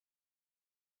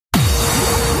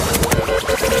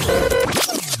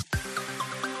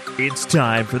It's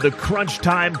time for the Crunch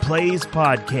Time Plays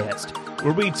podcast,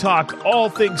 where we talk all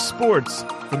things sports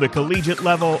from the collegiate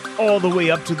level all the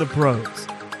way up to the pros.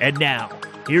 And now,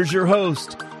 here's your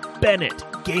host, Bennett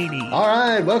Gainey. All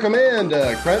right, welcome in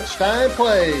to Crunch Time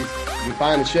Plays. You can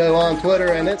find the show on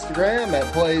Twitter and Instagram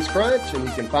at Plays Crunch, and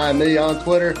you can find me on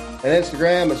Twitter and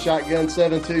Instagram at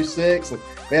Shotgun726. And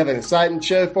we have an exciting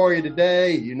show for you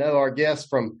today. You know our guest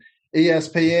from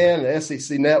ESPN, the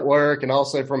SEC Network, and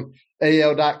also from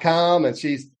AL.com, and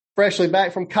she's freshly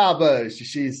back from Cabo.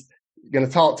 She's going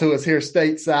to talk to us here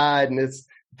stateside, and it's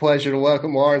a pleasure to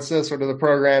welcome Lauren Sisler to the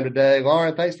program today.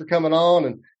 Lauren, thanks for coming on,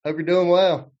 and hope you're doing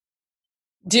well.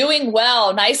 Doing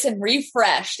well, nice and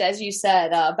refreshed, as you said.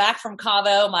 Back from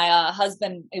Cabo, my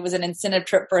husband, it was an incentive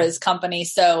trip for his company,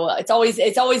 so it's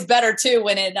always better too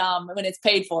when it's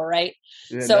paid for, right?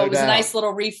 Yeah, so no it was doubt. A nice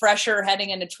little refresher heading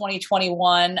into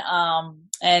 2021,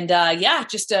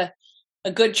 just a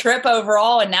good trip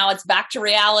overall, and now it's back to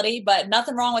reality, but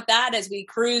nothing wrong with that as we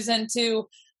cruise into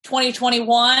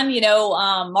 2021.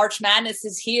 March Madness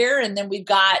is here, and then we've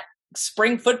got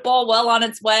spring football well on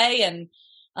its way, and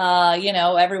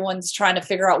everyone's trying to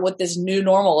figure out what this new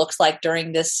normal looks like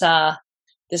during this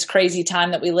crazy time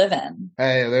that we live in.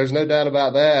 Hey, there's no doubt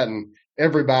about that, and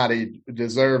everybody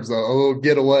deserves a little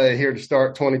getaway here to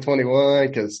start 2021,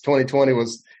 because 2020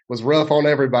 was rough on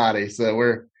everybody, so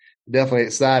we're definitely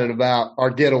excited about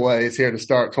our getaways here to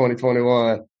start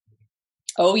 2021.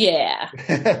 Oh, yeah.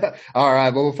 All right.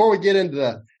 Well, before we get into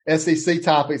the SEC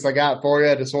topics I got for you,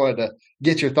 I just wanted to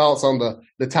get your thoughts on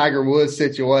the Tiger Woods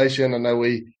situation. I know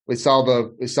we saw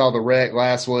the wreck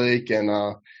last week,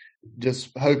 and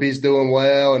just hope he's doing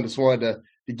well, and just wanted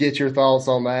to get your thoughts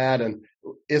on that. And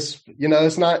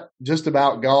it's not just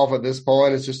about golf at this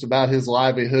point. It's just about his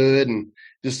livelihood, and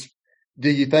just, do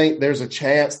you think there's a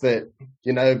chance that,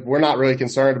 we're not really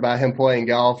concerned about him playing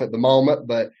golf at the moment,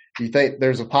 but do you think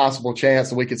there's a possible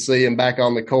chance that we could see him back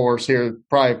on the course here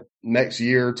probably next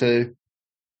year or two?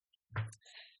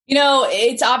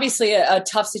 It's obviously a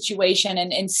tough situation,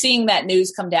 and seeing that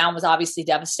news come down was obviously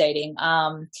devastating.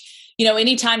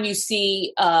 Anytime you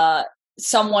see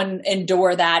someone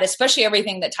endure that, especially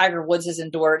everything that Tiger Woods has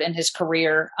endured in his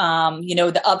career,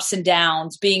 the ups and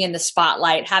downs, being in the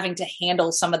spotlight, having to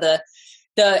handle some of the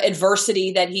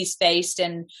adversity that he's faced.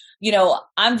 And,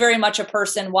 I'm very much a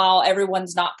person, while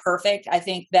everyone's not perfect, I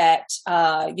think that,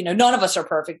 none of us are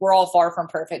perfect. We're all far from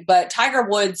perfect, but Tiger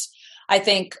Woods, I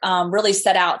think, really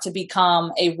set out to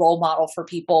become a role model for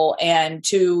people, and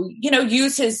to,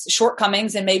 use his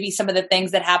shortcomings and maybe some of the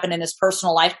things that happened in his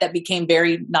personal life that became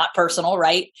very not personal,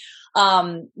 right?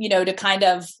 To kind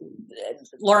of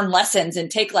learn lessons and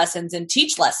take lessons and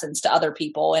teach lessons to other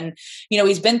people. And,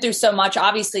 he's been through so much,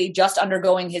 obviously just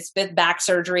undergoing his 5th back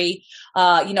surgery.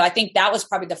 I think that was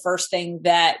probably the first thing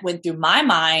that went through my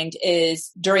mind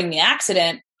is during the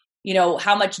accident,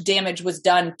 how much damage was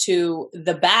done to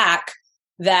the back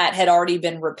that had already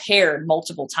been repaired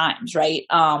multiple times. Right.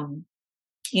 And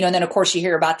then of course you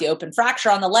hear about the open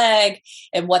fracture on the leg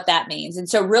and what that means. And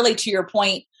so really, to your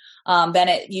point,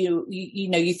 Bennett,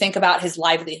 you think about his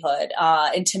livelihood.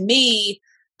 And to me,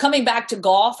 coming back to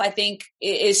golf, I think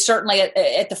is certainly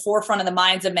at the forefront of the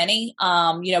minds of many.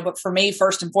 But for me,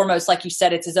 first and foremost, like you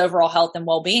said, it's his overall health and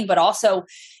well-being, but also,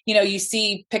 you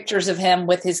see pictures of him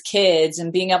with his kids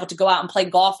and being able to go out and play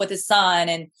golf with his son,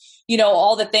 and,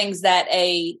 all the things that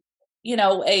a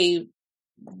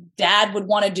dad would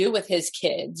want to do with his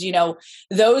kids.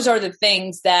 Those are the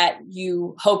things that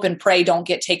you hope and pray don't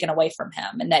get taken away from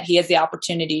him, and that he has the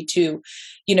opportunity to,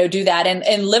 do that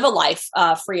and live a life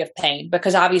free of pain,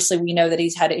 because obviously we know that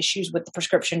he's had issues with the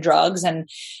prescription drugs, and,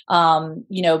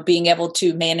 being able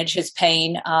to manage his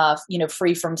pain,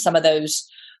 free from some of those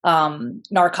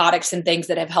narcotics and things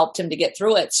that have helped him to get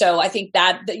through it. So I think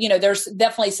that, there's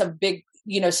definitely some big,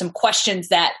 some questions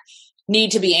that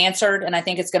need to be answered. And I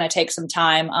think it's going to take some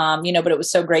time, but it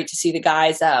was so great to see the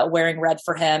guys wearing red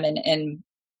for him and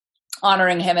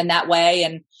honoring him in that way.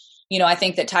 And, I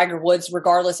think that Tiger Woods,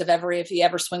 regardless of if he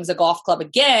ever swings a golf club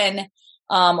again,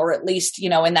 or at least,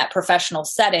 in that professional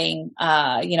setting,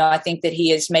 I think that he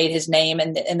has made his name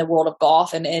in the world of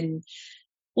golf, and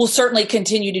will certainly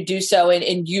continue to do so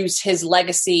and use his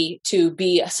legacy to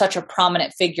be such a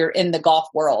prominent figure in the golf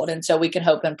world. And so we can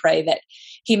hope and pray that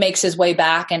he makes his way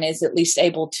back and is at least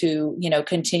able to,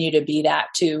 continue to be that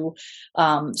to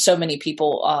so many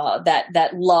people that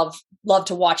love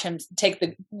to watch him take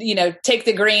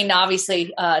the green,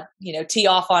 obviously, tee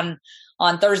off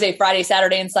on Thursday, Friday,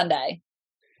 Saturday, and Sunday.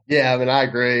 Yeah, I mean, I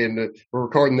agree. And we're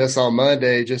recording this on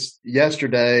Monday. Just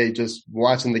yesterday, just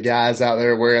watching the guys out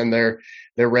there wearing their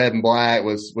red and black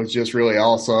was just really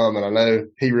awesome. And I know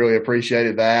he really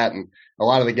appreciated that. And a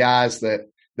lot of the guys that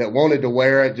wanted to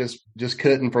wear it just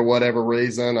couldn't for whatever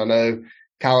reason. I know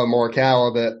Colin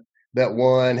Morikawa that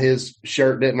won, his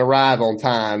shirt didn't arrive on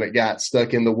time. It got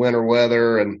stuck in the winter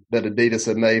weather and that Adidas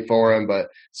had made for him.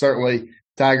 But certainly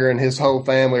Tiger and his whole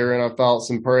family are in our thoughts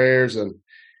and prayers. And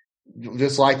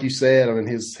just like you said, I mean,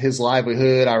 his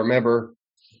livelihood, I remember,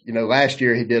 last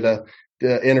year he did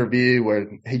the interview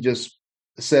where he just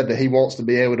said that he wants to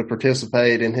be able to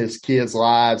participate in his kids'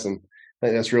 lives. And I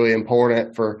think that's really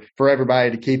important for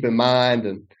everybody to keep in mind,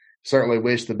 and certainly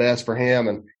wish the best for him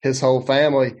and his whole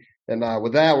family. And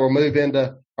with that, we'll move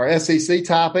into our SEC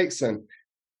topics. And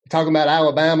talking about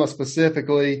Alabama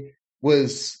specifically,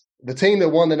 was the team that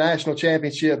won the national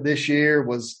championship this year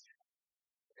was,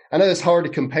 I know it's hard to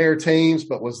compare teams,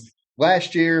 but was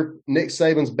last year Nick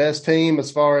Saban's best team as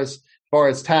far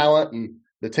as talent and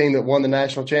the team that won the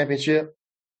national championship?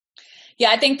 Yeah,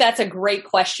 I think that's a great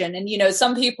question. And,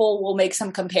 some people will make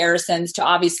some comparisons to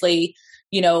obviously,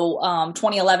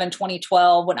 2011,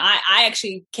 2012, when I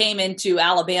actually came into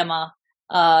Alabama,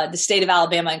 the state of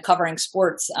Alabama, and covering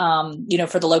sports,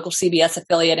 for the local CBS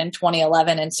affiliate in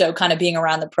 2011. And so kind of being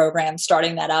around the program,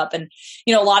 starting that up, and,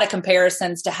 a lot of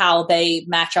comparisons to how they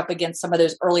match up against some of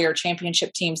those earlier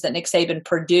championship teams that Nick Saban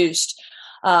produced.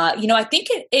 I think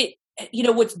it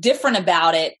what's different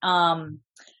about it,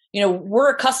 we're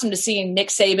accustomed to seeing Nick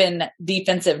Saban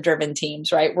defensive driven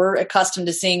teams, right? We're accustomed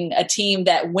to seeing a team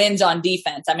that wins on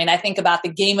defense. I mean, I think about the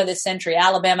game of the century,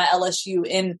 Alabama, LSU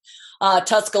in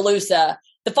Tuscaloosa.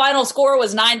 The final score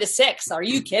was 9-6. Are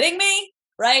you kidding me?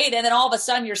 Right. And then all of a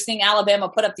sudden you're seeing Alabama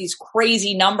put up these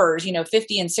crazy numbers,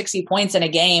 50 and 60 points in a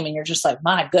game. And you're just like,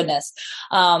 my goodness.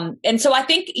 And so I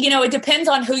think, it depends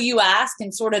on who you ask,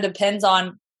 and sort of depends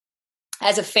on,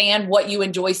 as a fan, what you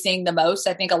enjoy seeing the most.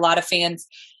 I think a lot of fans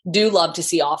do love to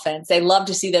see offense. They love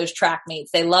to see those track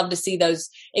meets. They love to see those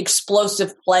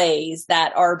explosive plays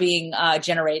that are being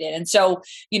generated. And so,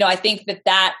 I think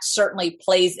that certainly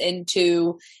plays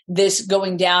into this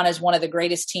going down as one of the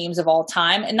greatest teams of all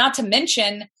time. And not to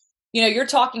mention, you're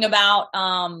talking about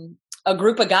a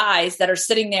group of guys that are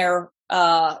sitting there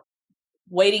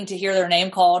waiting to hear their name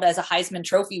called as a Heisman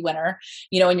Trophy winner,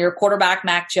 and your quarterback,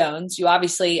 Mac Jones. You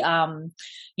obviously,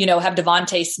 have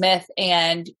Devontae Smith,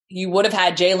 and you would have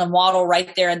had Jalen Waddle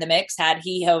right there in the mix had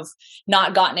he have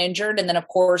not gotten injured. And then, of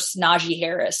course, Najee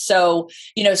Harris. So,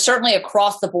 certainly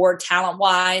across the board,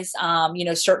 talent-wise,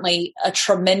 certainly a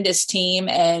tremendous team.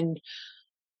 And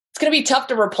it's going to be tough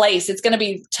to replace. It's going to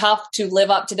be tough to live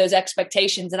up to those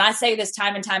expectations. And I say this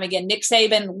time and time again, Nick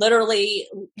Saban literally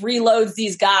reloads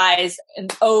these guys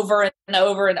and over and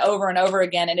over and over and over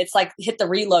again. And it's like, hit the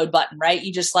reload button, right?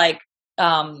 You just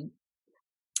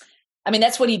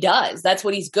that's what he does. That's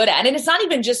what he's good at. And it's not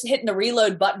even just hitting the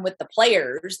reload button with the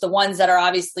players, the ones that are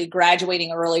obviously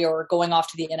graduating early or going off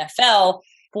to the NFL.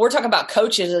 But we're talking about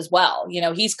coaches as well.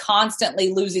 He's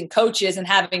constantly losing coaches and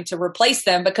having to replace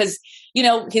them because,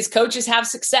 his coaches have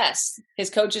success. His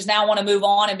coaches now want to move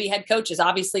on and be head coaches,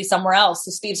 obviously somewhere else.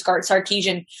 So Steve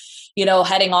Sarkisian,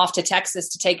 heading off to Texas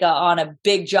to take on a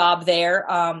big job there.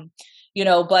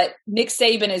 But Nick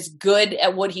Saban is good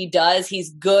at what he does.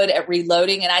 He's good at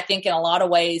reloading. And I think in a lot of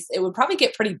ways, it would probably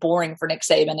get pretty boring for Nick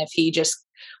Saban if he just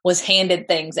was handed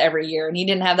things every year and he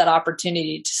didn't have that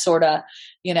opportunity to sort of,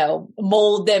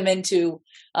 mold them into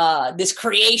this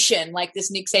creation, like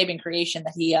this Nick Saban creation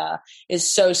that he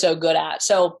is so good at.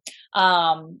 So,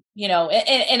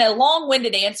 in a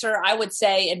long-winded answer, I would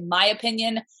say, in my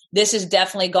opinion, this has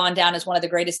definitely gone down as one of the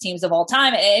greatest teams of all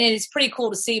time. And it's pretty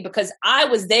cool to see because I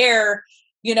was there,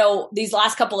 these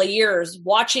last couple of years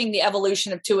watching the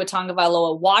evolution of Tua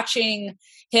Tagovailoa, watching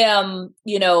him,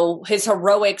 his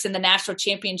heroics in the national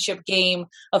championship game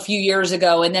a few years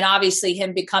ago. And then obviously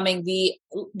him becoming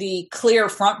the clear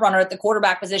front runner at the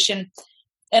quarterback position.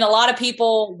 And a lot of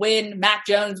people, when Mac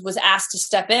Jones was asked to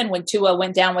step in, when Tua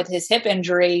went down with his hip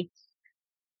injury,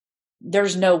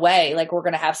 there's no way we're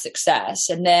going to have success.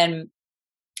 And then,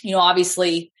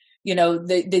 obviously,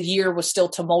 the year was still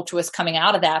tumultuous coming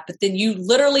out of that, but then you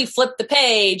literally flip the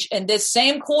page and this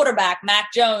same quarterback,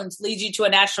 Mac Jones, leads you to a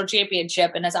national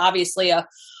championship and is obviously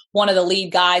one of the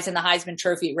lead guys in the Heisman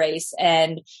Trophy race.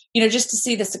 And, just to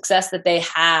see the success that they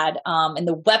had and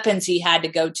the weapons he had to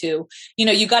go to,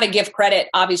 you got to give credit,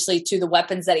 obviously, to the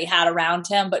weapons that he had around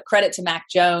him, but credit to Mac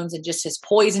Jones and just his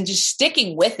poise and just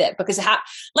sticking with it. Because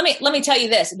let me tell you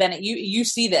this, Bennett, you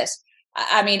see this.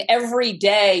 I mean, every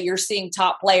day you're seeing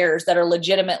top players that are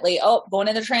legitimately, going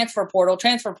in the transfer portal.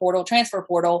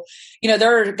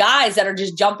 There are guys that are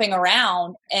just jumping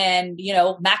around, and,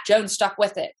 Mac Jones stuck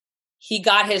with it. He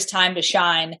got his time to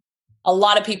shine. A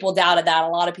lot of people doubted that. A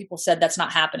lot of people said that's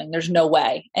not happening. There's no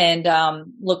way. And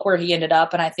look where he ended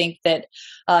up. And I think that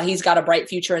he's got a bright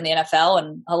future in the NFL.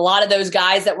 And a lot of those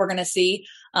guys that we're going to see,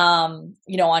 on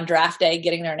draft day,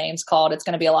 getting their names called, it's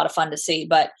going to be a lot of fun to see.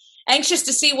 But anxious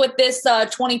to see what this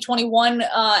 2021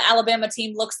 Alabama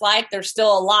team looks like. There's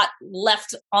still a lot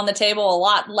left on the table,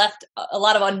 a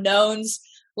lot of unknowns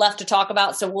left to talk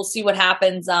about. So we'll see what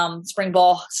happens. Spring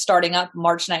ball starting up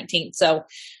March 19th. So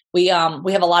we have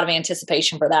a lot of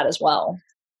anticipation for that as well.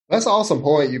 That's an awesome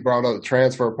point you brought up, the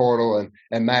transfer portal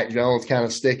and Mac Jones kind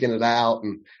of sticking it out.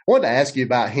 And I wanted to ask you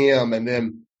about him and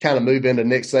then kind of move into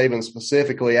Nick Saban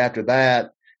specifically after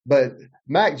that. But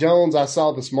Mac Jones, I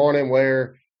saw this morning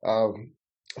where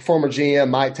former GM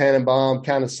Mike Tannenbaum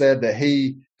kind of said that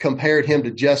he compared him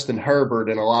to Justin Herbert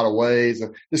in a lot of ways.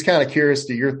 And just kind of curious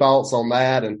to your thoughts on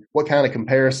that and what kind of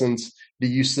comparisons do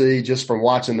you see just from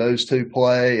watching those two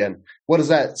play? And what does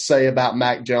that say about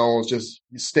Mac Jones just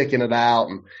sticking it out?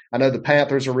 And I know the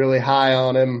Panthers are really high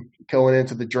on him going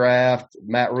into the draft.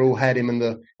 Matt Rule had him in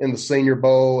the Senior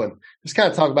Bowl. And just kind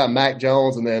of talk about Mac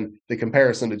Jones and then the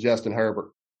comparison to Justin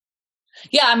Herbert.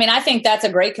 Yeah, I mean, I think that's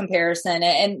a great comparison.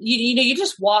 And you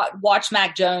just watch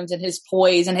Mac Jones and his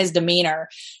poise and his demeanor.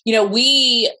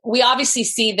 We obviously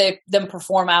see them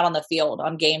perform out on the field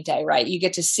on game day, right? You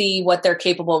get to see what they're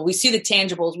capable of. We see the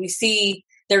tangibles. We see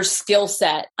their skill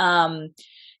set. But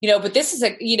this is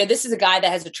a guy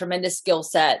that has a tremendous skill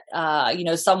set.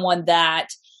 Someone that,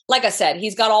 like I said,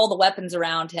 he's got all the weapons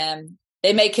around him.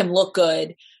 They make him look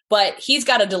good. But he's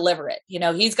got to deliver it.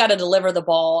 He's got to deliver the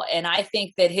ball. And I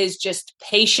think that his just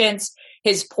patience,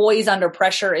 his poise under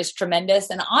pressure is tremendous.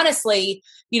 And honestly,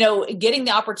 getting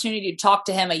the opportunity to talk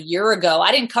to him a year ago,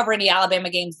 I didn't cover any Alabama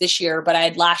games this year, but I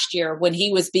had last year when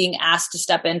he was being asked to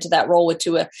step into that role with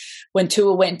Tua when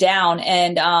Tua went down.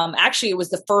 And actually, it was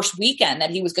the first weekend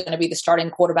that he was going to be the starting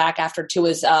quarterback after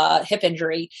Tua's hip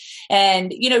injury.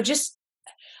 And,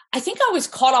 I think I was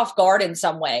caught off guard in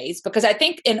some ways because I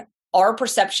think our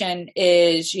perception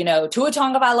is, Tua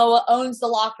Tagovailoa owns the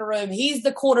locker room. He's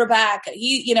the quarterback.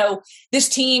 This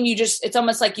team, it's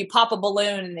almost like you pop a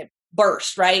balloon and it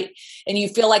bursts, right? And you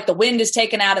feel like the wind is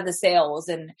taken out of the sails.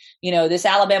 And, this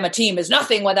Alabama team is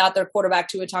nothing without their quarterback,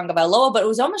 Tua Tagovailoa. But it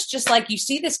was almost just like you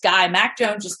see this guy, Mac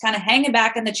Jones, just kind of hanging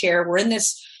back in the chair. We're in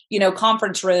this,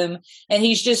 conference room, and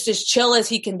he's just as chill as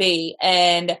he can be.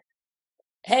 And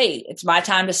hey, it's my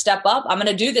time to step up. I'm going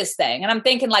to do this thing. And I'm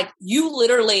thinking you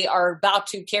literally are about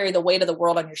to carry the weight of the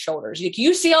world on your shoulders.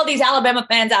 You see all these Alabama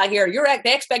fans out here,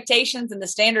 the expectations and the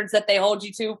standards that they hold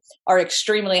you to are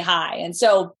extremely high. And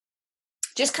so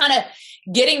just kind of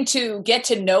getting to get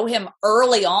to know him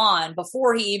early on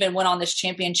before he even went on this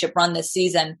championship run this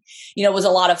season, was a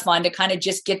lot of fun to kind of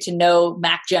just get to know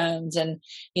Mac Jones and,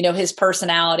 his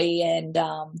personality. And,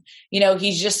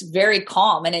 he's just very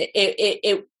calm. And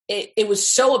it was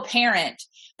so apparent,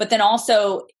 but then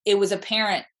also it was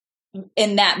apparent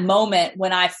in that moment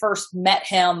when I first met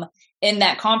him in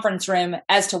that conference room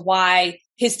as to why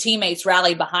his teammates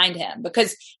rallied behind him,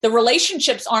 because the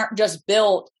relationships aren't just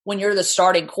built when you're the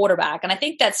starting quarterback. And I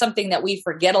think that's something that we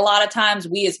forget a lot of times,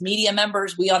 we as media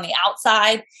members, we on the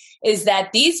outside, is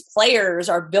that these players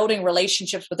are building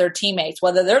relationships with their teammates,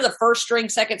 whether they're the first string,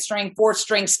 second string, fourth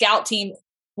string, scout team,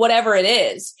 whatever it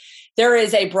is. There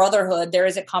is a brotherhood, there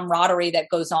is a camaraderie that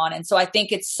goes on. And so I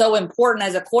think it's so important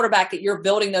as a quarterback that you're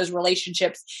building those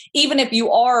relationships, even if you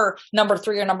are number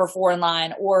 3 or number 4 in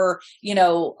line, or,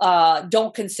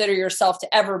 don't consider yourself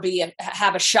to ever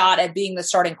have a shot at being the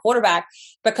starting quarterback,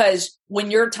 because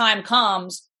when your time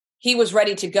comes, he was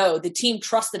ready to go. The team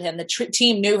trusted him. The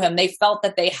team knew him. They felt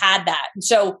that they had that. And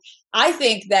so I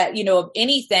think that, of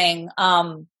anything,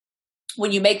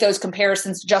 when you make those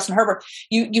comparisons to Justin Herbert,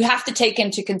 you have to take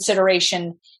into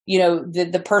consideration,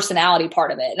 the personality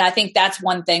part of it. And I think that's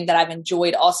one thing that I've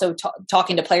enjoyed also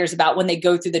talking to players about when they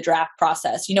go through the draft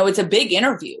process. It's a big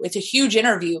interview. It's a huge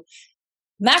interview.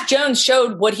 Mac Jones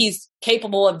showed what he's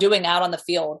capable of doing out on the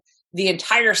field the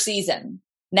entire season.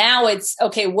 Now it's,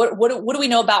 okay, what do we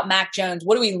know about Mac Jones?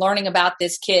 What are we learning about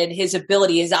this kid, his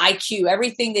ability, his IQ,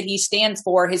 everything that he stands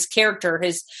for, his character,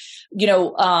 his,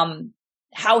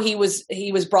 how he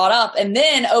was brought up. And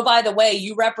then, oh, by the way,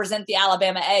 you represent the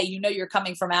Alabama A, you're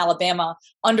coming from Alabama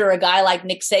under a guy like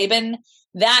Nick Saban.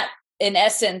 That in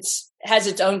essence has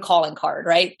its own calling card,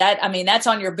 right? That's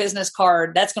on your business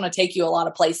card. That's going to take you a lot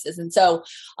of places. And so,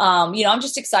 I'm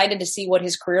just excited to see what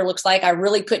his career looks like. I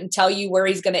really couldn't tell you where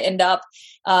he's going to end up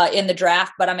in the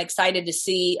draft, but I'm excited to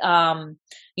see,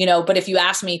 but if you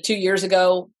asked me 2 years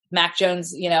ago, Mac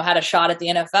Jones, had a shot at the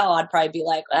NFL, I'd probably be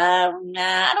like, nah,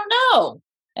 I don't know.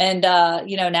 And,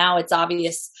 now it's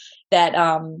obvious that,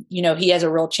 he has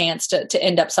a real chance to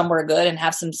end up somewhere good and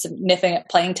have some significant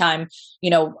playing time,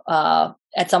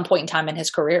 at some point in time in his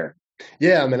career.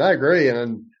 Yeah, I agree.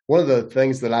 And one of the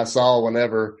things that I saw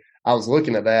whenever I was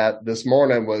looking at that this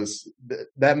morning was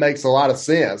that makes a lot of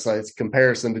sense. It's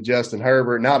comparison to Justin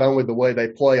Herbert, not only the way they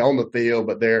play on the field,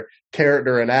 but their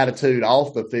character and attitude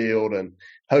off the field. And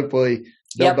hopefully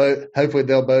they'll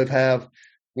both have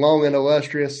long and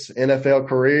illustrious NFL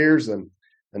careers. And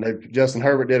Justin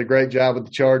Herbert did a great job with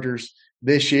the Chargers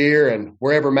this year, and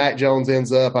wherever Mac Jones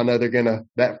ends up, I know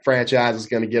that franchise is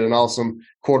going to get an awesome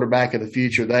quarterback of the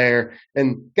future there.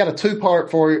 And got a two-parter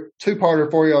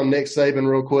for you on Nick Saban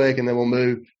real quick, and then we'll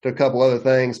move to a couple other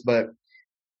things. But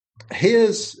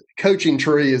his coaching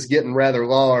tree is getting rather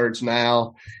large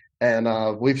now,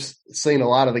 and we've seen a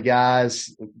lot of the guys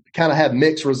kind of have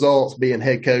mixed results being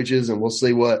head coaches, and we'll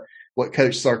see what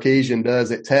Coach Sarkisian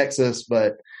does at Texas.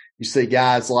 But you see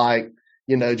guys like,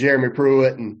 Jeremy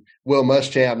Pruitt and Will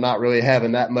Muschamp not really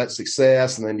having that much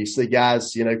success. And then you see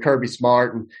guys, Kirby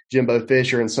Smart and Jimbo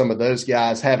Fisher and some of those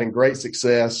guys having great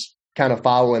success, kind of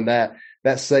following that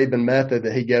Saban method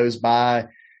that he goes by.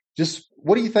 Just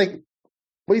what do you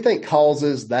think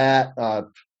causes that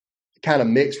kind of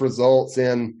mixed results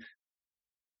in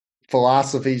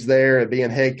philosophies there and being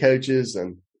head coaches,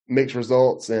 and mixed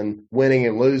results in winning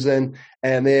and losing?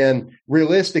 And then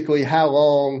realistically, how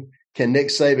long can Nick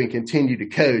Saban continue to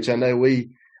coach? I know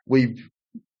we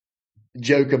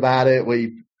joke about it.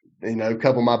 A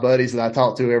couple of my buddies that I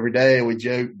talk to every day, we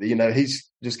joke, he's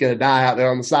just going to die out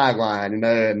there on the sideline,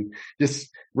 and just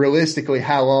realistically,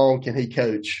 how long can he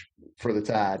coach for the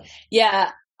Tide?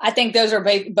 Yeah, I think those are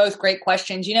both great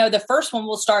questions. The first one,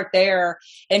 we'll start there,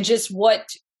 and just what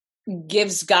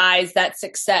gives guys that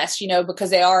success, because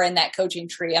they are in that coaching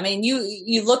tree.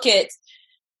 You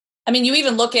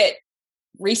even look at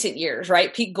recent years,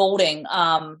 right? Pete Golding,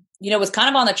 was kind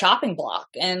of on the chopping block,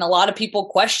 and a lot of people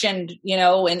questioned,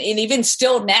 and even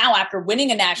still now after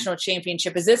winning a national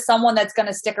championship, is this someone that's going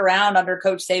to stick around under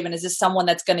Coach Saban? Is this someone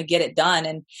that's going to get it done?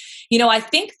 And, I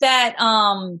think that,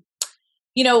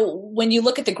 when you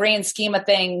look at the grand scheme of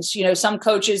things, some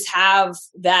coaches have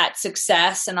that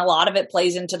success, and a lot of it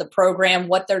plays into the program,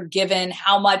 what they're given,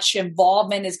 how much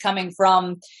involvement is coming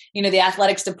from, the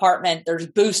athletics department. There's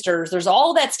boosters, there's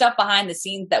all that stuff behind the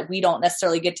scenes that we don't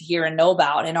necessarily get to hear and know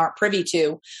about and aren't privy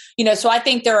to, so I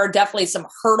think there are definitely some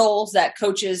hurdles that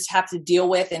coaches have to deal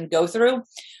with and go through.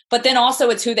 But then also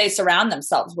it's who they surround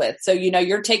themselves with. So,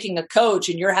 you're taking a coach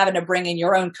and you're having to bring in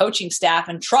your own coaching staff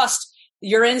and trust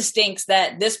your instincts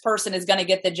that this person is going to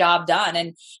get the job done.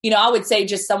 And, I would say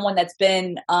just someone that's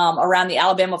been around the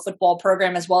Alabama football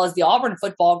program as well as the Auburn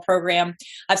football program.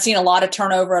 I've seen a lot of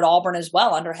turnover at Auburn as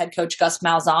well under head coach Gus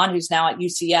Malzahn, who's now at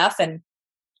UCF. And,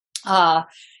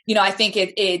 I think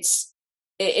it's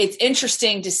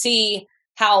interesting to see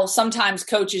how sometimes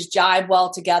coaches jive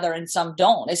well together and some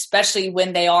don't, especially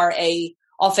when they are a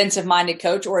offensive-minded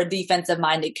coach or a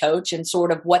defensive-minded coach, and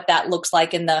sort of what that looks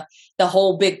like in the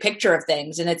whole big picture of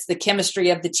things. And it's the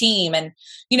chemistry of the team. And,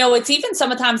 it's even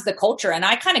sometimes the culture. And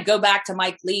I kind of go back to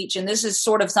Mike Leach, and this is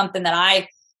sort of something that I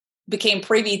became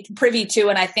privy to.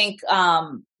 And I think,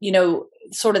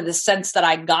 sort of the sense that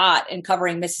I got in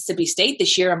covering Mississippi State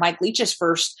this year and Mike Leach's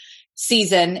first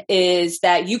season is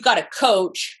that you've got a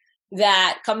coach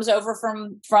that comes over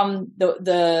from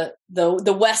the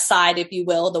West side, if you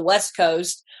will, the West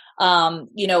Coast,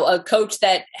 a coach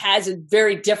that has a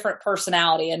very different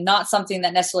personality and not something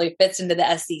that necessarily fits into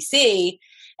the SEC.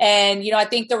 And, I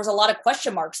think there was a lot of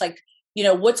question marks, like,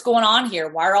 what's going on here?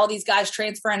 Why are all these guys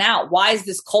transferring out? Why is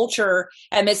this culture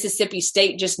at Mississippi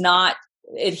State just not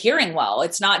adhering well?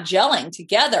 It's not gelling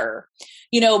together,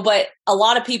 but a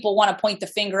lot of people want to point the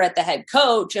finger at the head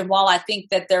coach. And while I think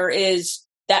that there is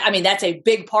that's a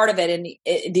big part of it in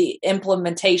the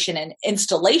implementation and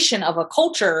installation of a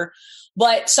culture.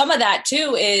 But some of that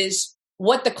too is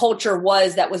what the culture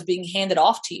was that was being handed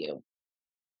off to you.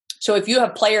 So if you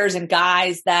have players and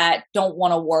guys that don't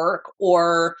want to work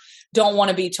or don't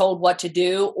want to be told what to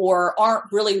do or aren't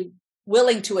really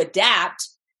willing to adapt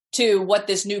to what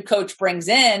this new coach brings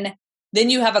in, then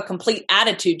you have a complete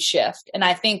attitude shift. And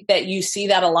I think that you see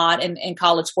that a lot in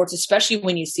college sports, especially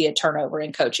when you see a turnover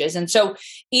in coaches. And so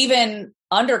even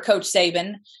under Coach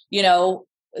Saban,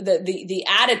 the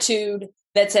attitude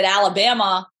that's at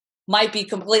Alabama might be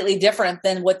completely different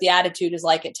than what the attitude is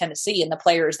like at Tennessee and the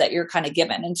players that you're kind of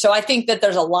given. And so I think that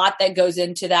there's a lot that goes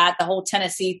into that. The whole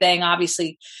Tennessee thing,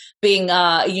 obviously being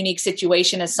a unique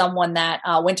situation as someone that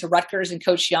went to Rutgers and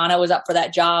Coach Schiano was up for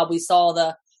that job. We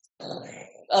saw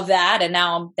of that. And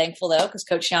now I'm thankful though, because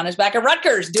Coach Schiano is back at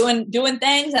Rutgers doing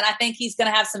things. And I think he's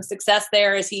going to have some success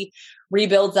there as he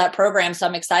rebuilds that program. So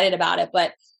I'm excited about it.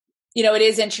 But it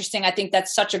is interesting. I think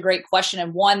that's such a great question,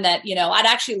 and one that, I'd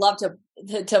actually love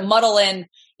to muddle in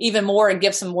even more and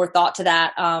give some more thought to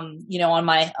that, on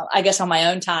my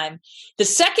own time. The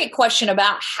second question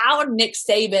about how Nick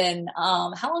Saban,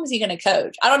 how long is he going to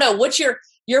coach? I don't know. What's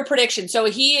your prediction? So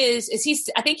I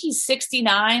think he's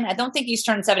 69. I don't think he's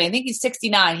turned 70. I think he's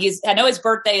 69. I know his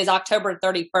birthday is October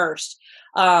 31st.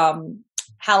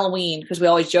 Halloween, because we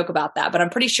always joke about that, but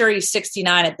I'm pretty sure he's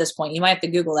 69 at this point. You might have to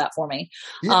Google that for me.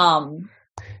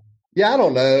 Yeah, I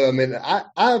don't know. I mean,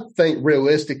 I think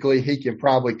realistically he can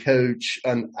probably coach,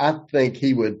 and I think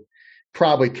he would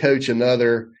probably coach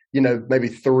another, maybe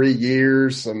 3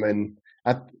 years. I mean,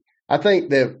 I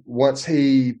think that once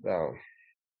he,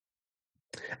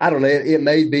 I don't know, it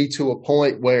may be to a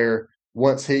point where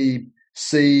once he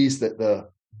sees that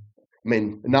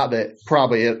not that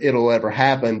probably it'll ever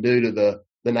happen due to the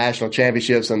national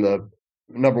championships and the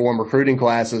number one recruiting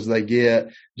classes they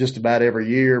get just about every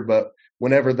year. But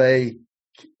whenever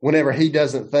he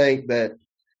doesn't think that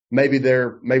maybe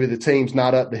the team's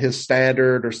not up to his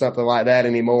standard or something like that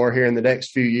anymore here in the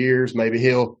next few years, maybe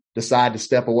he'll decide to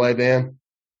step away then.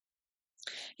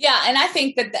 Yeah. And I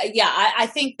think that, I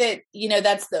think that,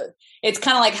 it's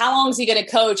kind of like, how long is he going to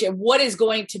coach and what is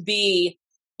going to be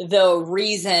the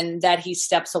reason that he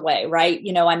steps away, right?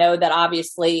 I know that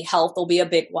obviously health will be a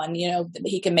big one.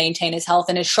 He can maintain his health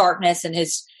and his sharpness and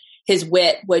his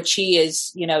wit, which he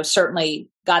is, certainly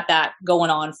got that going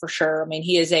on for sure. I mean,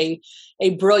 he is a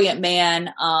brilliant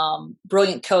man,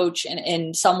 brilliant coach,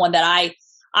 and someone that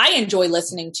I enjoy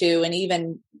listening to. And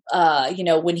even,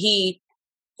 when he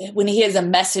has a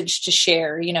message to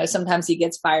share, sometimes he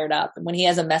gets fired up, and when he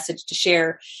has a message to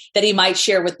share that he might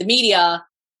share with the media,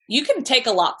 you can take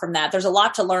a lot from that. There's a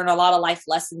lot to learn, a lot of life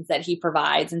lessons that he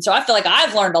provides. And so I feel like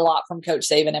I've learned a lot from Coach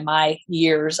Saban in my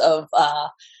years of,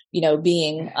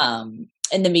 being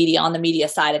in the media, on the media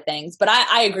side of things. But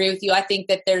I agree with you. I think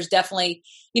that there's definitely,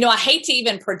 I hate to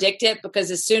even predict it,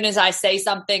 because as soon as I say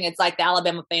something, it's like the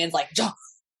Alabama fans like,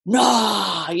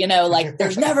 nah, like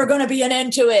there's never going to be an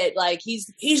end to it. Like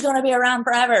he's going to be around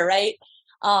forever. Right.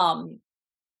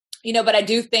 But I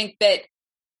do think that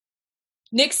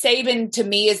Nick Saban, to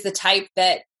me, is the type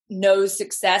that knows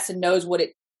success and knows what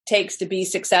it takes to be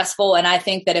successful. And I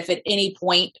think that if at any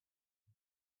point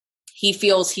he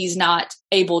feels he's not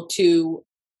able to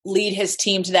lead his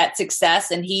team to that success,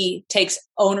 and he takes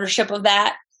ownership of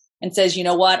that and says, you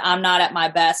know what, I'm not at my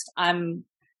best, I'm,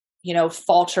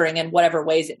 faltering in whatever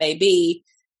ways it may be,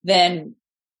 then,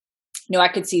 I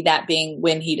could see that being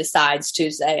when he decides to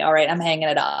say, all right, I'm hanging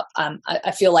it up.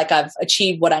 I feel like I've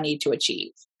achieved what I need to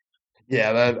achieve.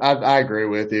 Yeah, I agree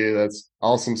with you. That's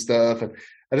awesome stuff. And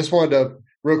I just wanted to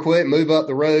real quick move up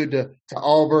the road to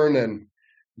Auburn, and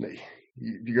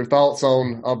your thoughts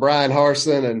on Brian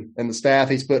Harsin and the staff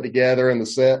he's put together and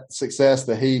the success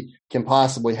that he can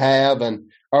possibly have.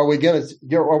 And are we going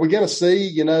to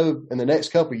see, in the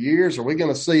next couple of years, are we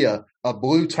going to see a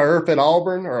blue turf at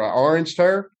Auburn or an orange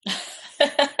turf?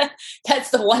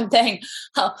 That's the one thing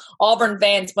Auburn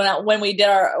fans, when we did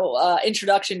our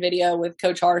introduction video with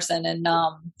Coach Harsin, and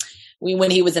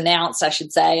when he was announced, I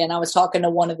should say, and I was talking to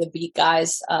one of the beat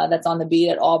guys that's on the beat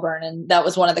at Auburn, and that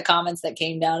was one of the comments that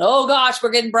came down. Oh gosh,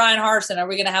 we're getting Brian Harsin. Are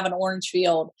we going to have an orange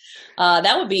field?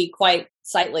 That would be quite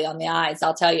sightly on the eyes,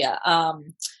 I'll tell you.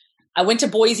 I went to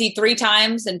Boise 3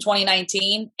 times in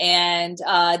 2019, and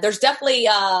there's definitely,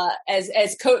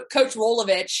 as Coach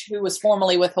Rolovich, who was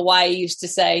formerly with Hawaii, used to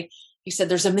say, he said,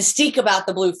 there's a mystique about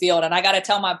the blue field. And I got to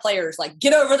tell my players, like,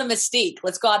 get over the mystique.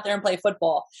 Let's go out there and play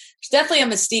football. There's definitely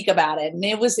a mystique about it. And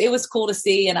it was cool to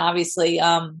see. And obviously,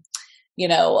 kind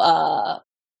of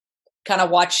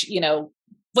watch,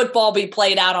 football be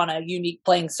played out on a unique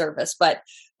playing surface. But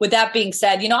with that being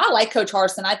said, I like Coach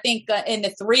Harsin. I think in the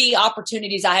 3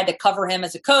 opportunities I had to cover him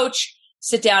as a coach,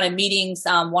 sit down in meetings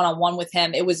one-on-one with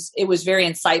him, it was very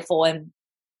insightful. And,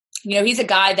 he's a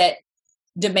guy that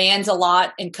demands a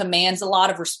lot and commands a lot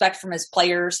of respect from his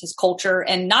players, his culture.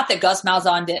 And not that Gus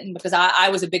Malzahn didn't, because I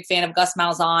was a big fan of Gus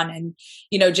Malzahn. And,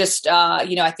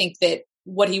 I think that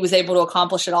what he was able to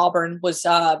accomplish at Auburn was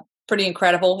pretty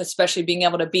incredible, especially being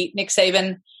able to beat Nick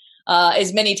Saban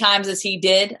as many times as he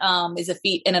did is a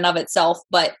feat in and of itself.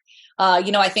 But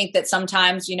I think that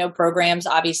sometimes, programs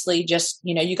obviously just,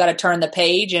 you got to turn the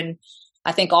page. And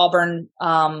I think Auburn,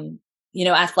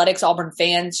 athletics, Auburn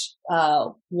fans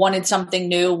wanted something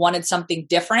new, wanted something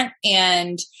different.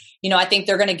 And, I think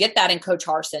they're going to get that in Coach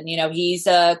Harsin. He's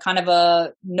a kind of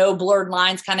a no blurred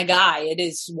lines kind of guy. It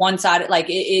is one sided,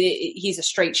 he's a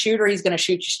straight shooter. He's going to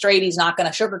shoot you straight. He's not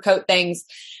going to sugarcoat things.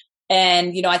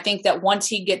 And, I think that once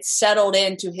he gets settled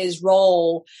into his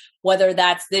role, whether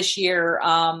that's this year,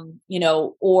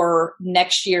 or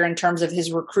next year in terms of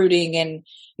his recruiting and,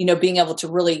 being able to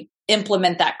really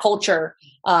implement that culture,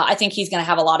 I think he's going to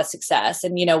have a lot of success.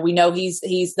 And, we know he's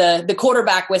the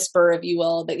quarterback whisperer, if you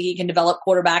will, that he can develop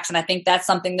quarterbacks. And I think that's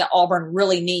something that Auburn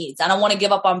really needs. I don't want to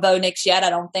give up on Bo Nix yet. I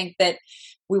don't think that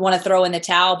we want to throw in the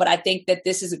towel, but I think that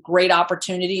this is a great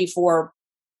opportunity for,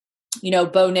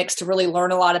 Bo Nix to really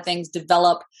learn a lot of things,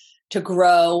 develop, to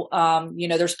grow.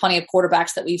 There's plenty of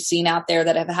quarterbacks that we've seen out there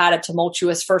that have had a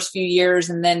tumultuous first few years,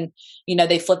 and then,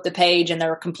 they flip the page and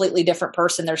they're a completely different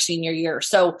person their senior year.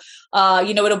 So,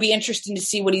 it'll be interesting to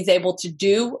see what he's able to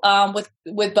do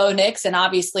with Bo Nix, and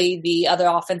obviously the other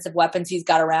offensive weapons he's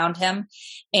got around him,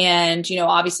 and,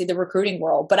 obviously the recruiting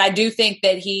world. But I do think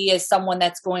that he is someone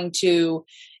that's going to,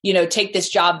 take this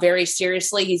job very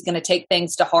seriously. He's going to take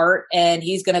things to heart, and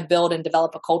he's going to build and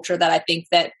develop a culture that I think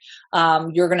that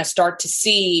you're going to start to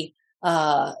see,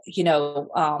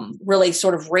 really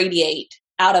sort of radiate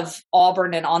out of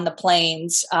Auburn and on the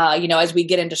plains, as we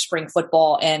get into spring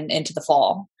football and into the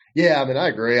fall. Yeah, I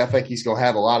agree. I think he's going to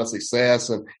have a lot of success.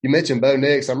 And you mentioned Bo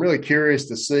Nix. I'm really curious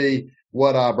to see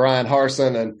what Bryan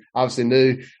Harsin and obviously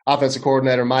new offensive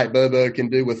coordinator Mike Bobo can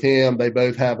do with him. They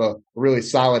both have a really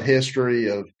solid history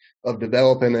of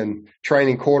developing and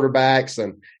training quarterbacks,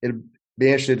 and it'd be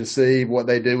interesting to see what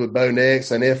they do with Bo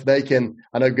Nix. And if they can,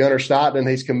 I know Gunnar Stockton,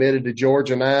 he's committed to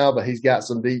Georgia now, but he's got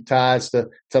some deep ties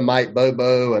to Mike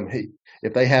Bobo. And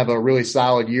if they have a really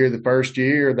solid year the first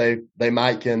year, they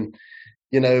might can,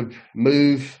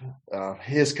 move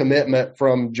his commitment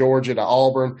from Georgia to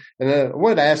Auburn. And I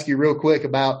wanted to ask you real quick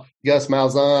about Gus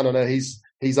Malzahn. I know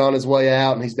he's on his way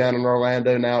out, and he's down in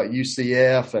Orlando now at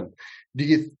UCF. And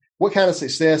what kind of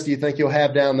success do you think you'll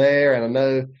have down there? And I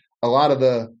know a lot of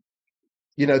the,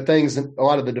 a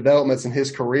lot of the developments in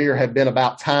his career have been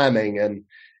about timing. And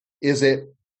is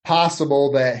it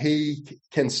possible that he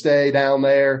can stay down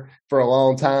there for a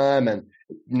long time and,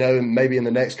 maybe in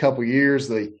the next couple of years,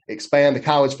 they expand the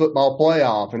college football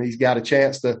playoff and he's got a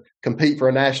chance to compete for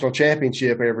a national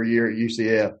championship every year at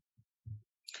UCF?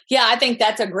 Yeah, I think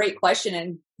that's a great question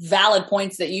and valid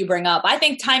points that you bring up. I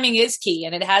think timing is key,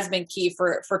 and it has been key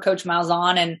for Coach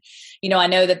Malzahn. And, I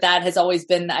know that has always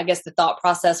been, I guess, the thought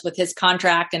process with his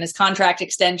contract and his contract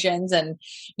extensions and,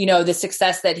 the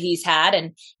success that he's had.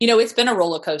 And, it's been a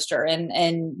roller coaster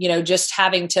and, just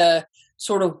having to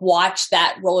sort of watch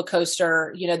that roller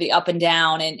coaster, the up and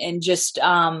down and just,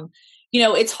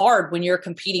 it's hard when you're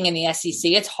competing in the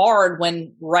SEC. It's hard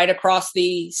when right across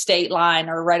the state line,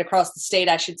 or right across the state,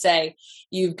 I should say,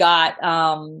 you've got,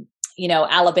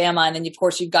 Alabama. And then of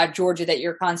course you've got Georgia that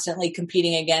you're constantly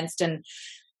competing against. And,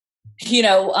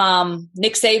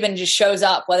 Nick Saban just shows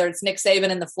up, whether it's Nick Saban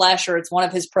in the flesh or it's one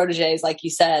of his proteges, like you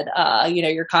said,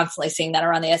 you're constantly seeing that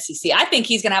around the SEC. I think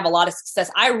he's going to have a lot of success.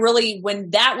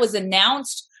 When that was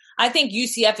announced, I think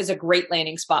UCF is a great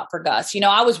landing spot for Gus.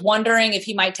 I was wondering if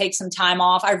he might take some time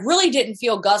off. I really didn't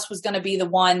feel Gus was going to be the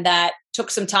one that took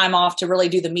some time off to really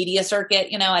do the media circuit.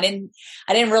 I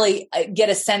didn't really get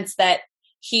a sense that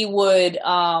he would,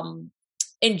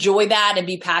 enjoy that and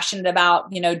be passionate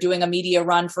about, doing a media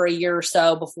run for a year or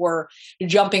so before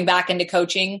jumping back into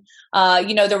coaching.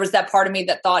 There was that part of me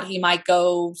that thought he might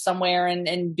go somewhere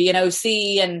and be an OC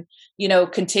and,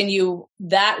 continue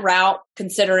that route,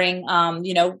 considering,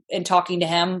 in talking to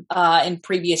him in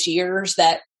previous years,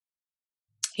 that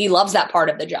he loves that part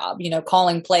of the job,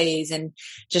 calling plays and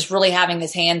just really having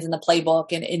his hands in the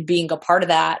playbook and being a part of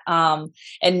that.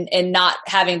 And not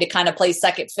having to kind of play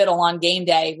second fiddle on game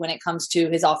day when it comes to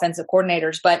his offensive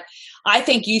coordinators. But I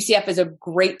think UCF is a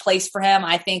great place for him.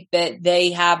 I think that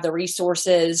they have the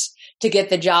resources to get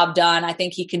the job done. I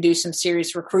think he can do some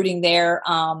serious recruiting there.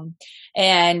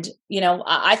 And,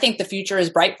 I think the future is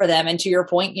bright for them. And to your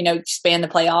point, expand the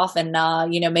playoff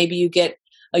and, maybe you get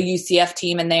a UCF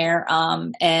team in there,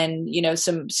 and,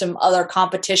 some other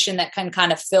competition that can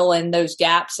kind of fill in those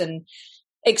gaps and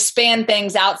expand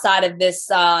things outside of this,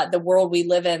 the world we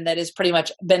live in that has pretty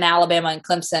much been Alabama and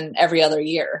Clemson every other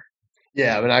year.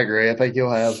 Yeah, I agree. I think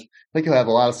you'll have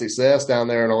a lot of success down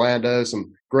there in Orlando,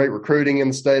 some great recruiting in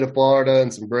the state of Florida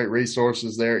and some great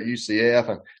resources there at UCF.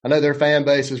 And I know their fan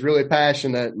base is really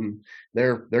passionate and,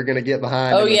 they're going to get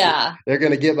behind him. Oh, yeah. They're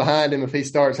going to get behind him if he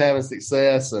starts having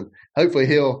success. And hopefully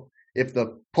if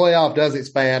the playoff does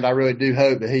expand, I really do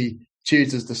hope that he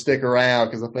chooses to stick around,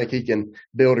 because I think he can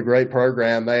build a great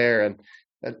program there. And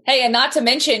hey, and not to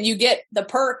mention, you get the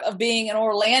perk of being in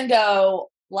Orlando,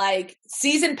 like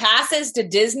season passes to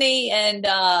Disney and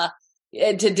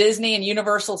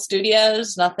Universal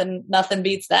Studios. Nothing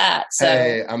beats that. So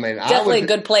hey, I mean, definitely a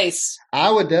good place.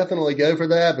 I would definitely go for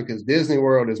that, because Disney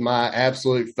World is my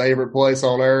absolute favorite place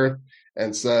on earth.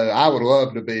 And so I would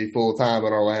love to be full time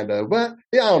in Orlando. But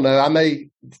yeah, I don't know.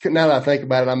 Now that I think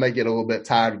about it, I may get a little bit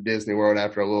tired of Disney World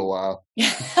after a little while.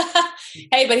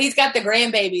 Hey, but he's got the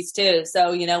grandbabies too.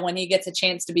 So, when he gets a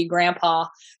chance to be grandpa,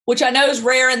 which I know is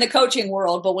rare in the coaching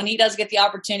world, but when he does get the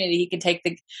opportunity, he can take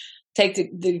the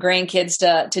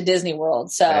grandkids to Disney World.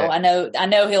 So right. I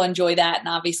know he'll enjoy that. And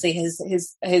obviously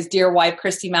his dear wife,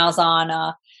 Christy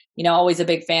Malzahn, always a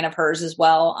big fan of hers as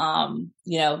well.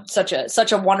 Such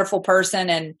a wonderful person,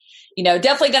 and,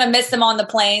 definitely going to miss them on the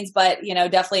plains, but,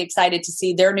 definitely excited to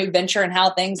see their new venture and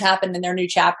how things happen in their new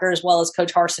chapter, as well as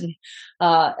Coach Harsin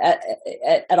at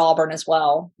Auburn as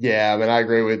well. Yeah. I mean, I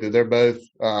agree with you. They're both,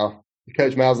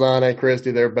 Coach Malzahn and Christy,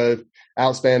 they're both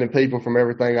outstanding people from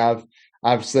everything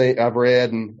I've seen, I've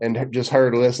read and just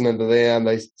heard listening to them.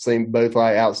 They seem both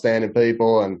like outstanding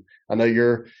people. And I know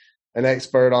you're an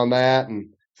expert on that,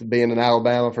 and being in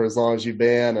Alabama for as long as you've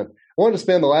been. And I wanted to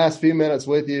spend the last few minutes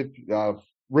with you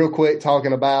real quick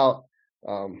talking about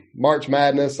March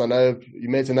Madness. I know you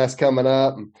mentioned that's coming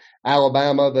up. And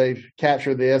Alabama, they've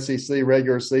captured the SEC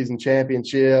regular season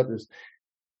championship.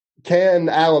 Can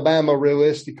Alabama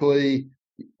realistically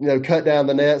cut down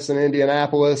the nets in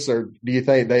Indianapolis, or do you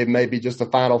think they may be just a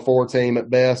Final Four team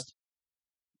at best?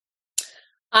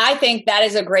 I think that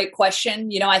is a great question.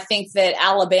 I think that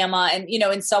Alabama, and,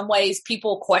 in some ways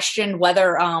people questioned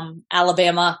whether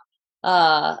Alabama,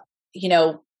 kind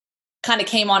of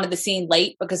came onto the scene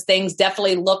late, because things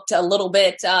definitely looked a little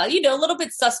bit, a little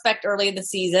bit suspect early in the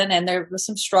season, and there were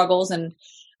some struggles and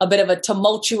a bit of a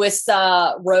tumultuous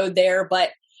road there.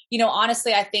 But,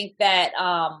 honestly, I think that,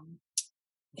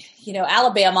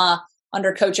 Alabama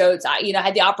under Coach Oates, I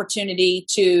had the opportunity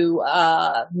to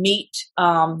meet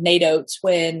Nate Oates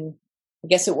when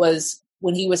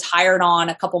he was hired on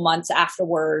a couple months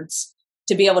afterwards,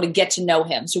 to be able to get to know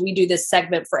him. So we do this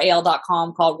segment for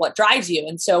AL.com called What Drives You.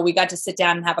 And so we got to sit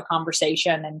down and have a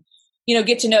conversation and,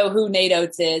 get to know who Nate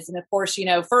Oates is. And of course,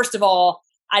 first of all,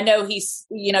 I know he's,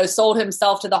 sold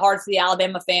himself to the hearts of the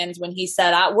Alabama fans when he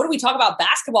said, what do we talk about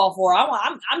basketball for?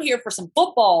 I'm here for some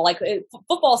football, like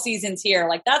football season's here.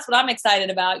 Like, that's what I'm excited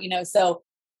about, So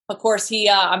of course he,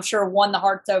 I'm sure won the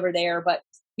hearts over there, but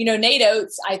Nate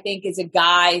Oates, I think, is a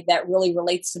guy that really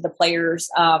relates to the players.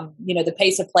 The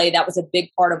pace of play, that was a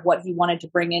big part of what he wanted to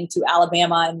bring into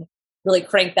Alabama and really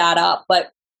crank that up.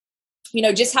 But,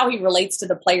 just how he relates to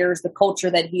the players, the culture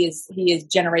that he has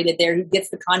generated there. He gets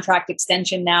the contract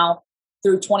extension now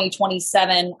through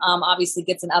 2027. Obviously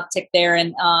gets an uptick there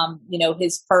in,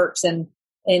 his perks and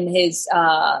in his,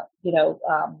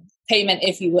 payment,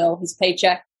 if you will, his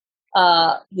paycheck.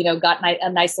 Got a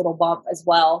nice little bump as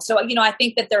well. So, I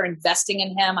think that they're investing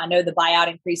in him. I know the buyout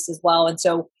increased as well. And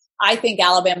so I think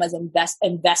Alabama's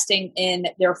investing in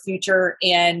their future.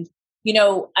 And,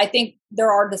 I think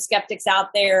there are the skeptics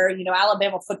out there.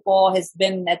 Alabama football has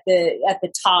been at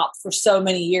the top for so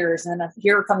many years. And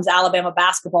here comes Alabama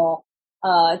basketball.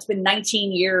 It's been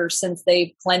 19 years since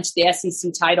they clinched the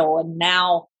SEC title. And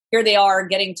now here they are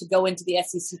getting to go into the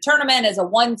SEC tournament as a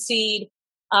 1 seed.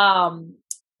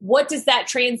 What does that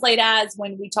translate as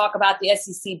when we talk about the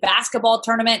SEC basketball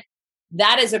tournament?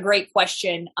 That is a great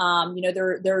question.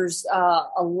 There's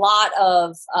a lot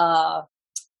of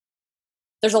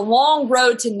there's a long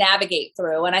road to navigate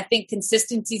through, and I think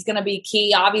consistency is going to be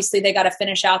key. Obviously, they got to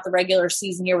finish out the regular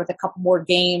season here with a couple more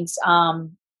games.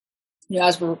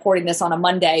 As we're recording this on a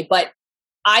Monday, but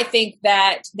I think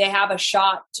that they have a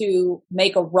shot to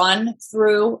make a run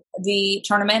through the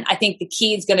tournament. I think the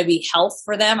key is going to be health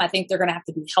for them. I think they're going to have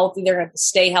to be healthy. They're going to have to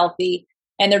stay healthy,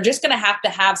 and they're just going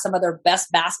to have some of their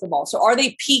best basketball. So are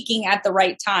they peaking at the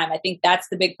right time? I think that's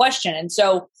the big question. And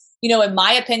so, in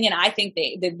my opinion, I think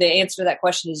the answer to that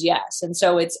question is yes. And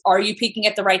so are you peaking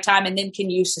at the right time? And then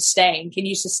can you sustain? Can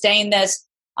you sustain this?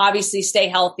 Obviously stay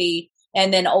healthy.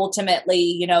 And then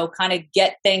ultimately, kind of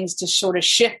get things to sort of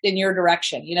shift in your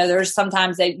direction. There's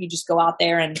sometimes that you just go out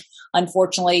there and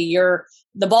unfortunately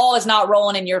the ball is not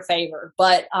rolling in your favor.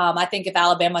 But I think if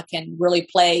Alabama can really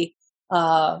play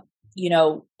some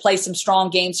strong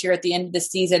games here at the end of the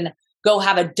season, go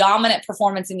have a dominant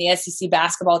performance in the SEC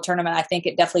basketball tournament, I think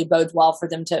it definitely bodes well for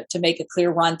them to make a clear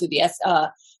run through the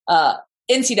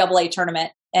NCAA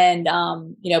tournament and,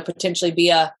 potentially be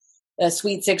a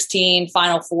Sweet 16,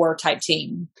 Final Four type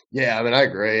team. Yeah, I mean, I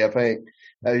agree. I think,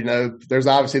 there's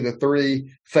obviously the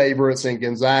three favorites in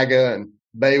Gonzaga and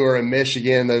Baylor and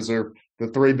Michigan. Those are the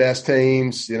three best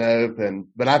teams,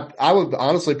 but I would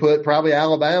honestly put probably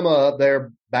Alabama up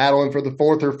there battling for the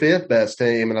fourth or fifth best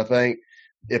team. And I think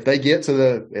if they can get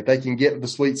to the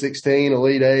Sweet 16,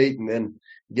 Elite Eight, and then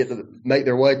make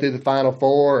their way through the Final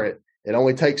Four, it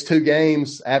only takes 2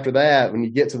 games after that when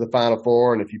you get to the Final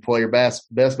Four. And if you play your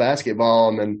best basketball,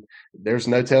 and then there's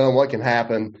no telling what can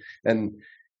happen. And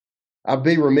I'd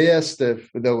be remiss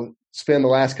if they'll spend the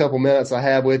last couple minutes I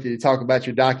have with you to talk about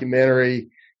your documentary,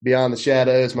 Beyond the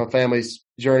Shadows, My Family's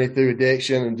Journey Through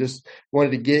Addiction, and just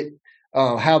wanted to get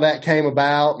how that came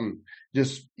about and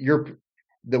just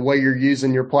the way you're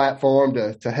using your platform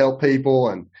to help people,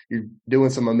 and you're doing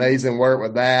some amazing work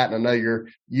with that. And I know you're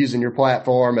using your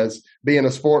platform as being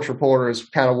a sports reporter is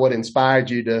kind of what inspired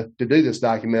you to do this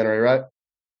documentary, right?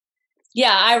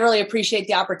 Yeah, I really appreciate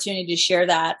the opportunity to share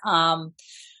that.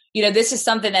 This is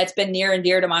something that's been near and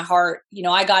dear to my heart.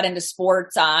 I got into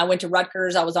sports. I went to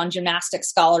Rutgers. I was on gymnastics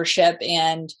scholarship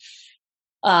and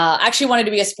actually wanted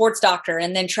to be a sports doctor.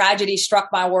 And then tragedy struck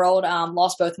my world.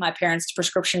 Lost both my parents to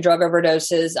prescription drug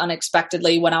overdoses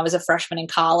unexpectedly when I was a freshman in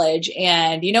college.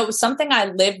 And, it was something I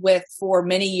lived with for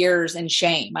many years in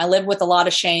shame. I lived with a lot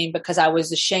of shame because I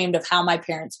was ashamed of how my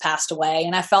parents passed away.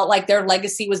 And I felt like their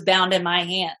legacy was bound in my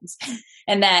hands.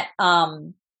 And that,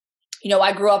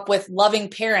 I grew up with loving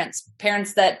parents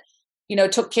that,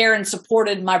 took care and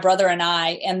supported my brother and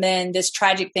I. And then this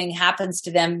tragic thing happens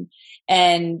to them,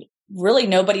 and really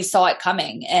nobody saw it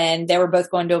coming. And they were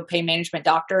both going to a pain management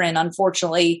doctor, and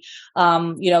unfortunately,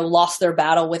 lost their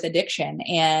battle with addiction.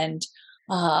 And,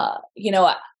 I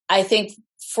think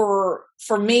for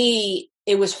me,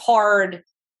 it was hard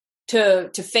to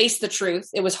face the truth.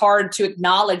 It was hard to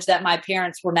acknowledge that my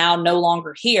parents were now no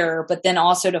longer here, but then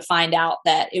also to find out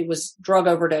that it was drug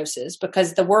overdoses,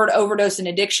 because the word overdose and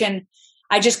addiction,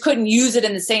 I just couldn't use it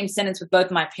in the same sentence with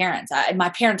both my parents. My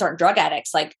parents aren't drug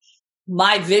addicts. Like,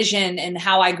 my vision and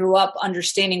how I grew up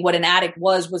understanding what an addict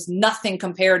was nothing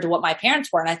compared to what my parents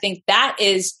were. And I think that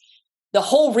is the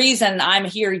whole reason I'm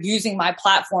here using my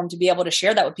platform to be able to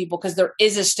share that with people, because there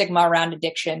is a stigma around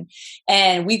addiction,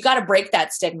 and we've got to break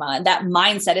that stigma and that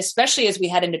mindset, especially as we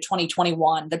head into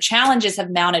 2021. The challenges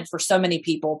have mounted for so many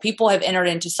people. People have entered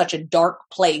into such a dark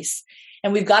place,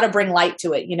 and we've got to bring light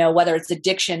to it, whether it's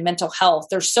addiction, mental health.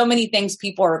 There's so many things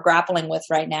people are grappling with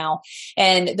right now,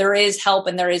 and there is help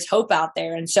and there is hope out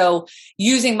there. And so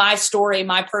using my story,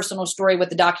 my personal story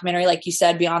with the documentary, like you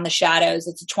said, Beyond the Shadows,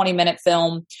 it's a 20-minute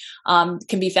film,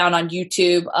 can be found on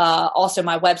YouTube. Also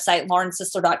my website,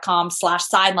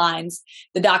 laurensisler.com/sidelines.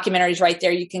 The documentary is right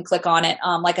there. You can click on it.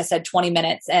 Like I said, 20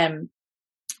 minutes. And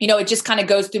it just kind of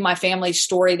goes through my family's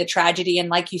story, the tragedy, and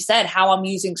like you said, how I'm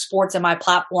using sports and my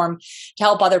platform to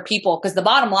help other people. Because the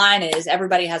bottom line is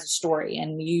everybody has a story,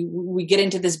 and we get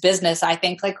into this business, I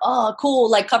think, like, oh, cool,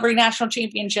 like covering national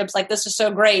championships, like this is so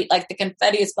great, like the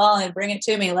confetti is falling, bring it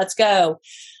to me, let's go.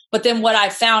 But then what I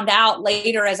found out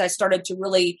later as I started to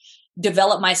really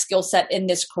develop my skill set in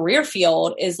this career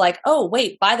field is like, oh,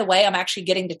 wait, by the way, I'm actually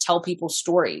getting to tell people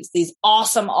stories, these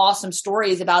awesome, awesome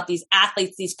stories about these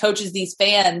athletes, these coaches, these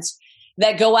fans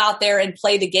that go out there and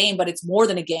play the game, but it's more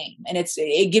than a game. And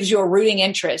it gives you a rooting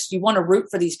interest. You want to root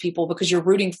for these people because you're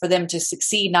rooting for them to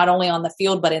succeed, not only on the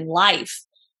field, but in life.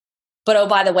 But, oh,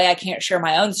 by the way, I can't share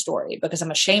my own story because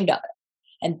I'm ashamed of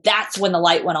it. And that's when the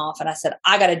light went off. And I said,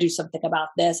 I got to do something about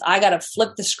this. I got to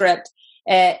flip the script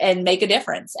and make a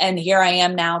difference. And here I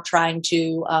am now trying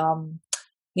to,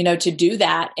 to do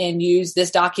that and use this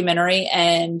documentary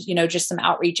and, just some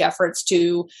outreach efforts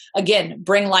to, again,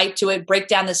 bring light to it, break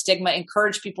down the stigma,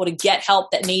 encourage people to get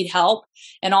help that need help,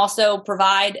 and also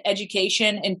provide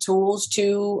education and tools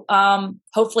to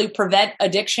hopefully prevent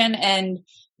addiction and,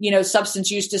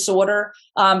 substance use disorder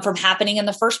from happening in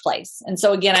the first place. And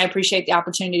so, again, I appreciate the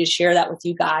opportunity to share that with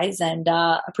you guys, and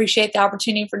appreciate the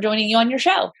opportunity for joining you on your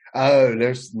show. Oh,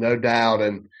 there's no doubt.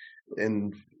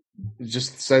 And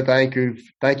just so thank you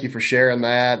for sharing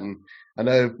that. And I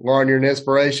know, Lauren, you're an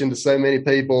inspiration to so many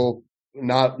people,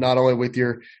 not only with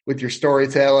your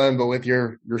storytelling, but with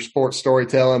your sports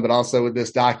storytelling, but also with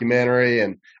this documentary.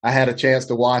 And I had a chance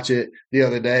to watch it the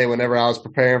other day whenever I was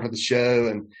preparing for the show,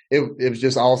 and it was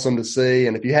just awesome to see.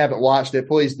 And if you haven't watched it,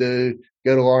 please do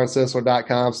go to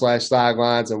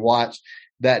laurensisler.com/sidelines and watch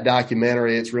that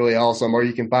documentary. It's really awesome. Or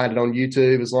you can find it on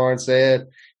YouTube, as Lauren said.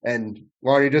 And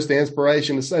Lauren, you're just an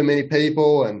inspiration to so many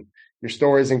people, and your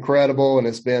story is incredible. And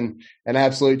it's been an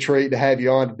absolute treat to have you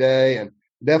on today. And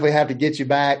definitely have to get you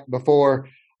back before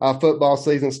football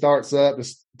season starts up,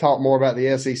 to talk more about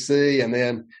the SEC. And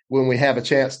then when we have a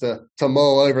chance to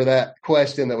mull over that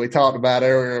question that we talked about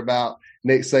earlier about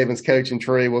Nick Saban's coaching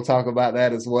tree, we'll talk about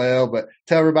that as well. But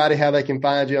tell everybody how they can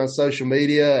find you on social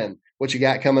media and what you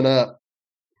got coming up.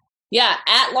 Yeah,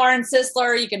 at Lauren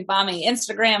Sisler. You can find me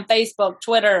Instagram, Facebook,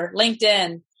 Twitter,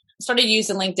 LinkedIn. I started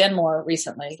using LinkedIn more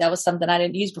recently. That was something I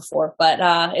didn't use before, but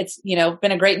it's,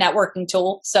 been a great networking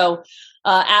tool. So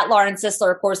at Lauren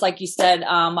Sisler, of course, like you said,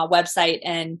 my website,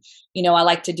 and, I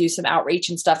like to do some outreach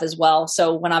and stuff as well.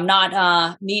 So when I'm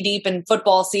not knee deep in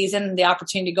football season, the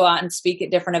opportunity to go out and speak at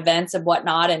different events and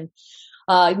whatnot. And,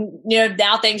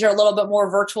 now things are a little bit more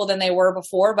virtual than they were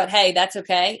before, but hey, that's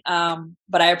okay.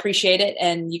 But I appreciate it.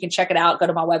 And you can check it out. Go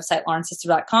to my website,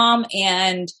 laurensisler.com.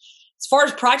 And as far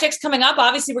as projects coming up,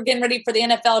 obviously we're getting ready for the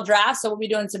NFL draft. So we'll be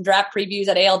doing some draft previews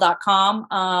at AL.com,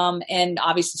 and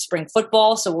obviously spring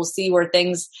football. So we'll see where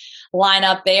things line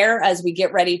up there as we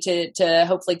get ready to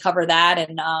hopefully cover that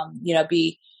and,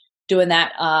 be doing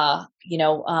that, a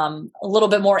little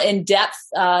bit more in depth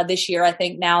this year. I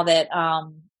think now that,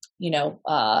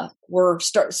 we're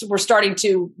starting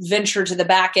to venture to the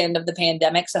back end of the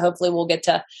pandemic. So hopefully we'll get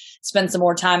to spend some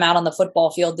more time out on the football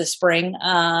field this spring.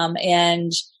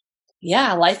 And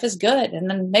yeah, life is good. And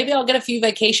then maybe I'll get a few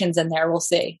vacations in there. We'll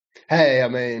see. Hey, I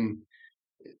mean,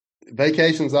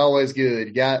 vacation's always good.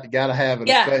 You got to have it.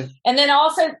 Yeah. And then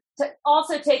also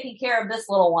taking care of this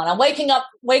little one. I'm waking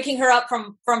her up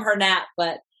from her nap,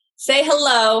 but say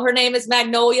hello. Her name is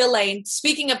Magnolia Lane.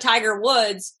 Speaking of Tiger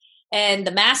Woods and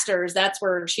the Masters, that's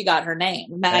where she got her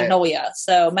name, Magnolia. Hey.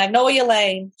 So Magnolia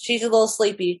Lane, she's a little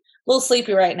sleepy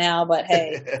right now, but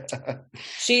hey,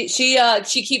 she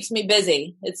keeps me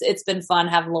busy. It's been fun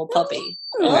having a little puppy.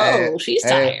 Oh, she's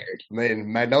tired. I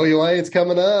mean, Magnolia Lane's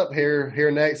coming up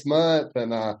here next month,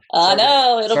 and I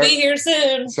know it'll be here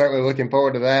soon. Certainly looking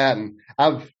forward to that. And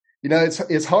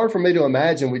it's hard for me to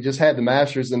imagine. We just had the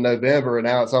Masters in November, and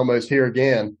now it's almost here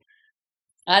again.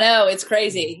 I know, it's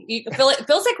crazy. It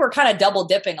feels like we're kind of double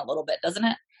dipping a little bit, doesn't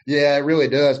it? Yeah, it really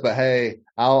does. But hey,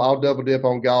 I'll double dip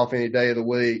on golf any day of the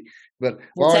week. But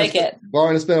we'll take it.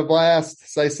 Lauren, it's been a blast.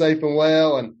 Stay safe and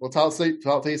well, and we'll talk to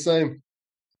you soon.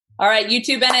 All right, you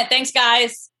too, Bennett. Thanks,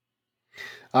 guys.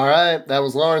 All right, that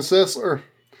was Lauren Sisler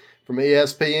from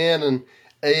ESPN and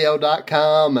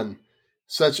AL.com, and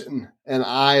such an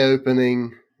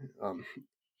eye-opening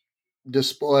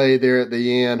display there at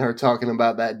the end, her talking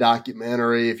about that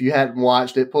documentary. If you hadn't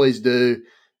watched it, please do.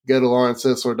 Go to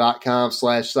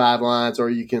laurensisler.com/sidelines,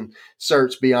 or you can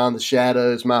search Beyond the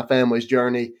Shadows, My Family's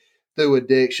Journey Through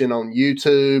Addiction on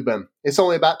YouTube. And it's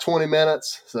only about 20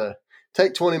 minutes. So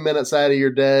take 20 minutes out of your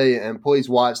day and please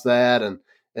watch that and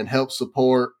help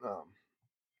support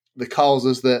the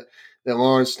causes that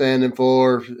Lauren's standing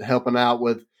for, helping out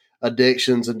with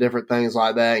addictions and different things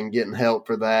like that and getting help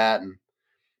for that. And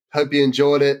hope you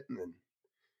enjoyed it. And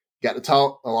got to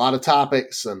talk a lot of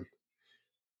topics, and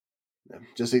I'm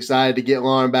just excited to get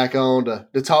Lauren back on to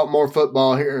talk more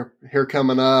football here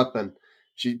coming up. And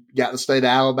she got the state of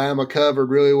Alabama covered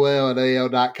really well at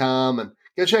AL.com, and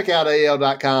go check out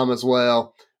AL.com as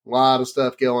well. A lot of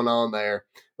stuff going on there.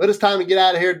 But it's time to get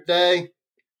out of here today.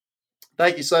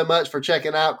 Thank you so much for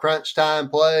checking out Crunch Time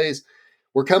Plays.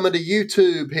 We're coming to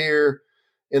YouTube here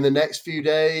in the next few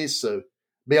days, so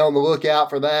be on the lookout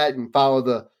for that. You can follow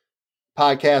the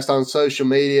podcast on social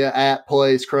media at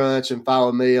Plays Crunch, and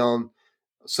follow me on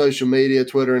social media,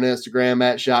 Twitter and Instagram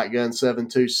at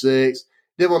Shotgun726.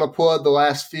 Did want to plug the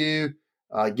last few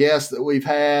guests that we've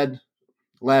had,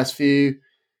 last few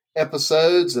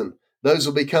episodes, and those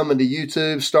will be coming to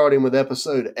YouTube, starting with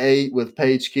episode 8 with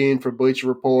Paige Kuhn from Bleacher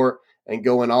Report, and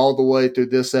going all the way through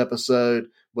this episode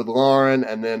with Lauren,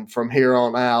 and then from here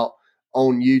on out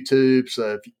on YouTube.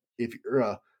 So if you're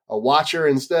a watcher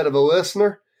instead of a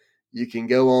listener, you can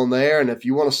go on there. And if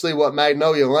you want to see what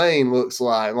Magnolia Lane looks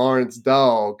like, Lauren's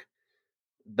dog,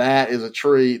 that is a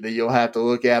treat that you'll have to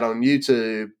look at on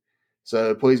YouTube.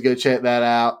 So please go check that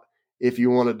out if you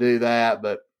want to do that.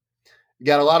 But we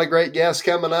got a lot of great guests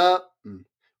coming up.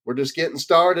 We're just getting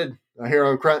started here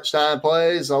on Crunch Time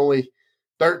Plays. Only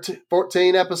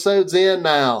 14 episodes in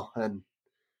now, and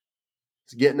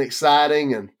it's getting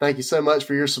exciting. And thank you so much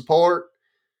for your support.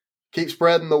 Keep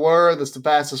spreading the word. That's the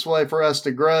fastest way for us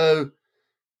to grow.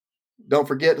 Don't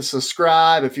forget to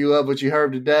subscribe if you love what you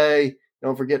heard today.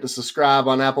 Don't forget to subscribe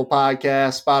on Apple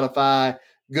Podcasts, Spotify,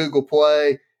 Google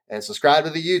Play, and subscribe to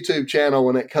the YouTube channel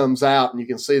when it comes out. And you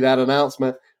can see that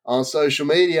announcement on social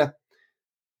media.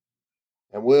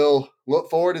 And we'll look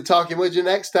forward to talking with you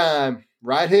next time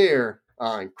right here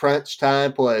on Crunch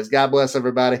Time Plays. God bless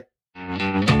everybody.